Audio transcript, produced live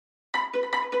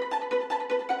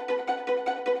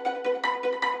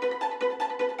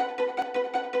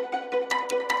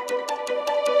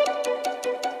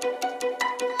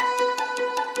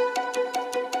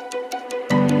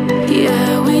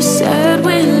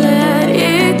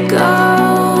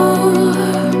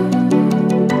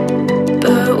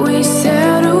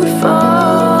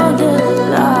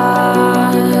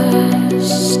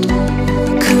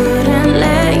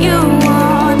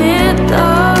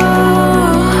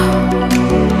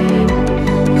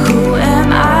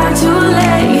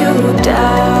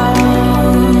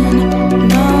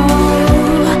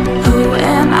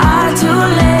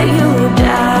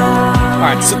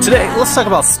let's talk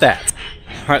about stats.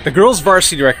 All right, the girls'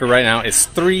 varsity record right now is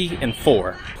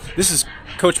 3-4. This is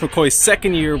Coach McCoy's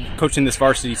second year coaching this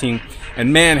varsity team,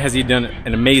 and man, has he done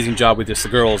an amazing job with this. The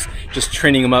girls, just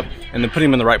training them up and then putting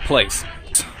them in the right place.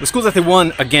 The schools that they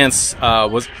won against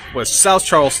was South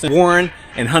Charleston, Warren,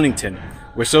 and Huntington,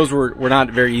 which those were not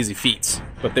very easy feats,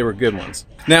 but they were good ones.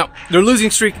 Now, their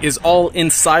losing streak is all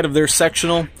inside of their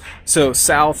sectional. So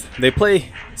South, they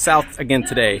play South again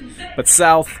today, but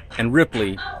South and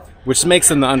Ripley, which makes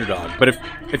them the underdog. But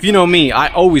if you know me, I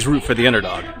always root for the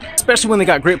underdog, especially when they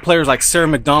got great players like Sarah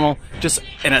McDonald, just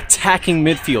an attacking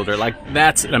midfielder. Like,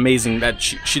 that's amazing that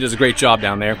she does a great job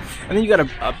down there. And then you got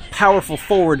a powerful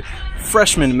forward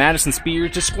freshman, Madison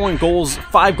Spears, just scoring goals,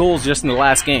 5 goals just in the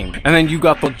last game. And then you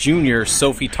got the junior,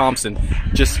 Sophie Thompson,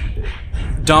 just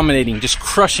dominating, just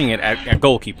crushing it at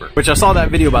goalkeeper. Which I saw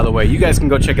that video, by the way. You guys can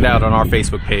go check it out on our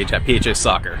Facebook page at PHS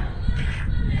Soccer.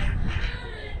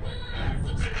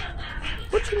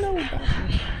 What you know about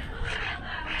me?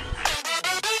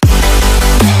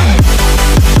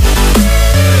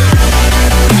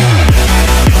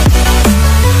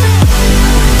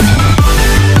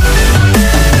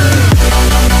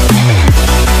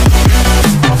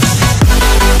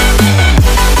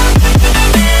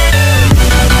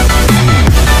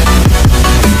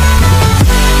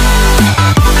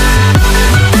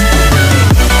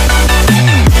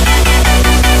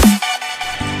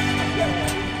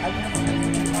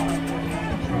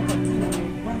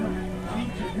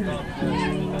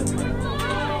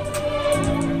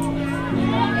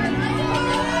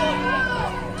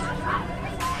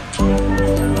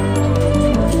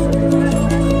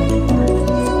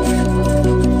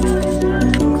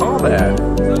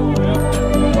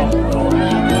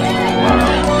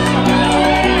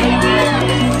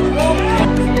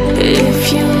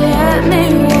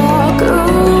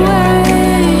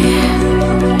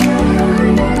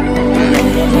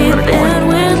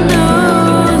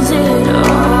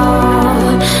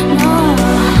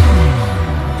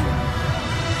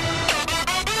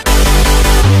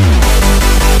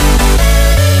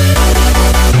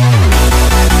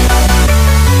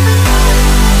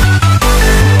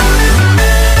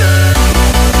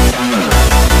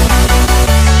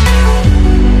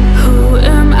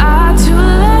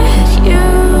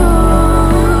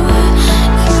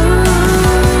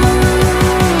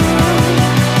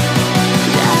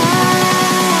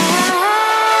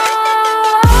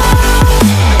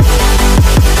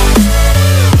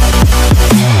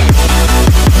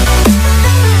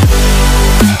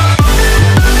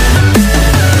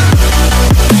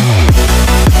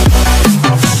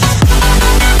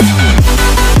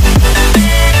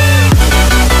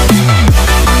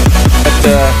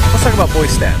 Let's talk about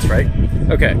boys stats, right?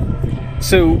 Okay,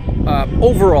 so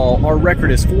overall our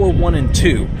record is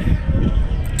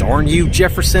 4-1-2. Darn you,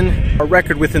 Jefferson. Our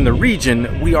record within the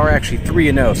region, we are actually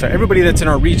 3-0. So everybody that's in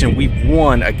our region, we've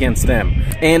won against them.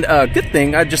 And good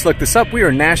thing, I just looked this up, we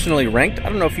are nationally ranked. I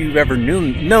don't know if you've ever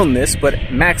known this,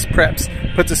 but Max Preps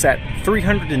puts us at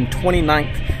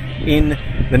 329th in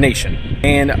the nation.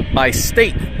 And by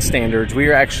state standards, we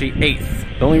are actually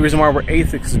 8th. The only reason why we're 8th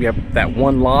is because we have that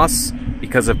one loss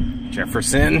because of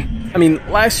Jefferson. I mean,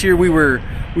 last year we were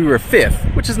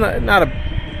 5th, which is not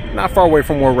far away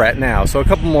from where we're at now. So a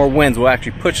couple more wins will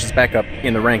actually push us back up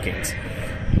in the rankings.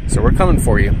 So we're coming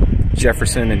for you,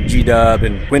 Jefferson and G-Dub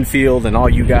and Winfield and all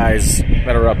you guys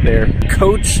that are up there.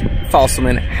 Coach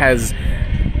Fosselman has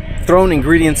thrown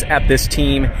ingredients at this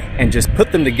team and just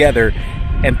put them together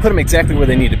and put them exactly where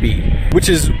they need to be, which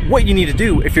is what you need to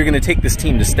do if you're going to take this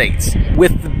team to states.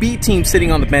 With the B team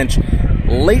sitting on the bench,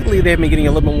 lately they've been getting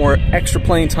a little bit more extra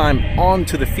playing time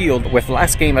onto the field. With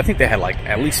last game, I think they had like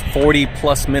at least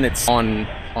 40+ minutes on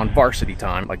varsity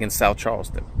time against South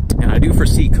Charleston. And I do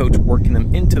foresee Coach working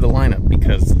them into the lineup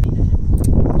because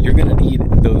you're going to need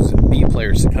those B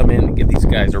players to come in and give these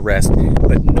guys a rest.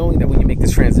 But knowing that when you make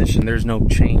this transition, there's no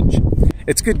change.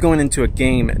 It's good going into a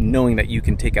game knowing that you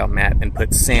can take out Matt and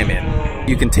put Sam in.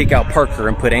 You can take out Parker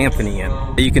and put Anthony in.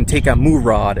 You can take out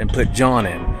Murad and put John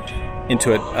in.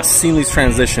 Into a seamless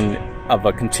transition of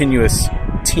a continuous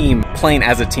team playing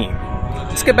as a team.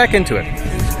 Let's get back into it.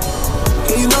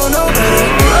 Yeah, you know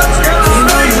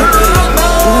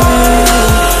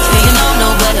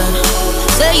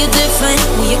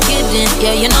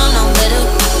no better.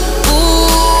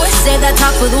 Ooh, say that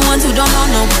talk for the ones who don't know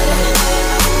no better.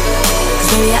 'Cause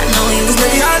baby, I know you better.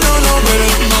 Baby, I know no better.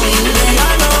 Baby,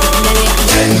 I know you better.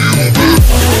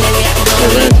 Baby, I know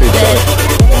you better.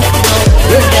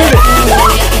 Baby, I know you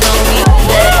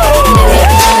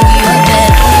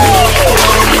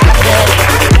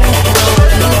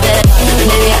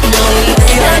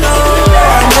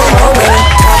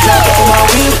better.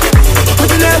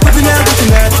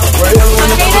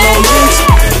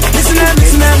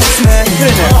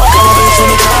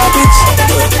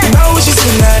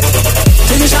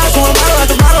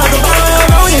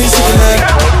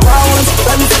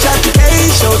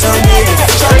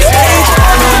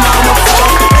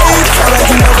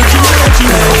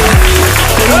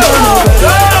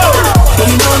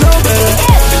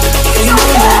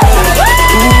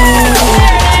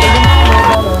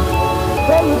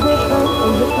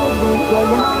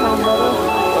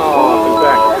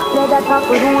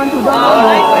 for the ones who don't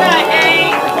know.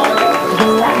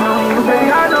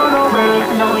 Baby, I know you better.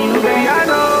 I know you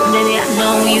better. Baby, I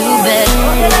know you better.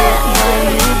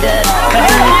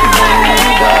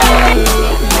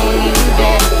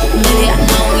 Baby, I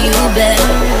know you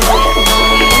better.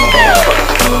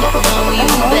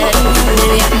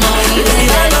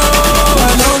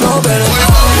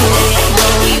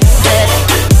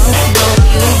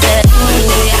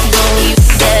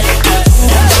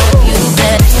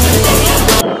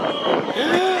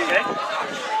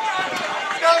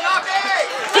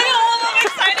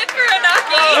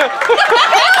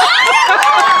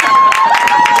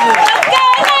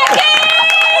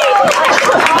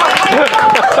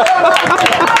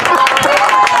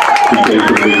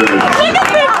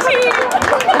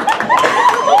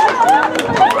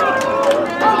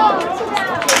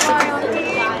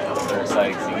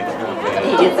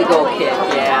 He gets a goal kick,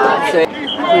 yeah, so,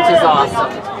 which is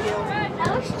awesome.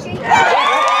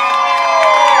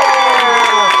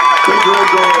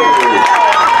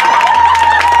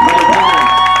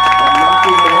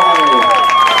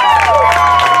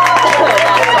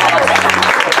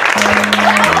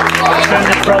 I'll send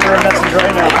your brother a message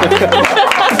right now.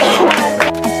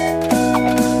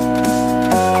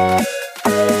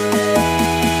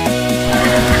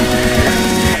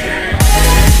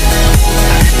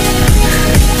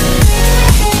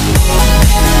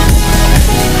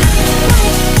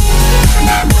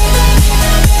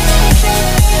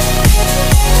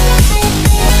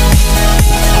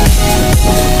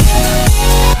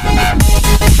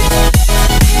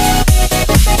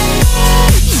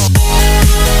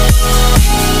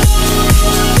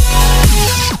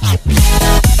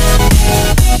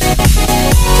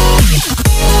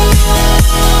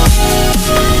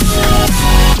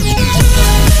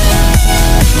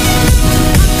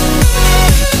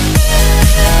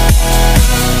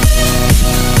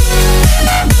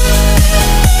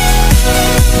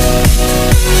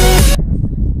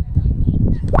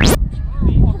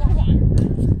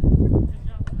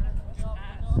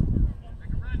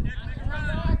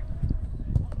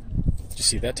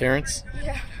 See that, Terrence?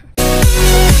 Yeah.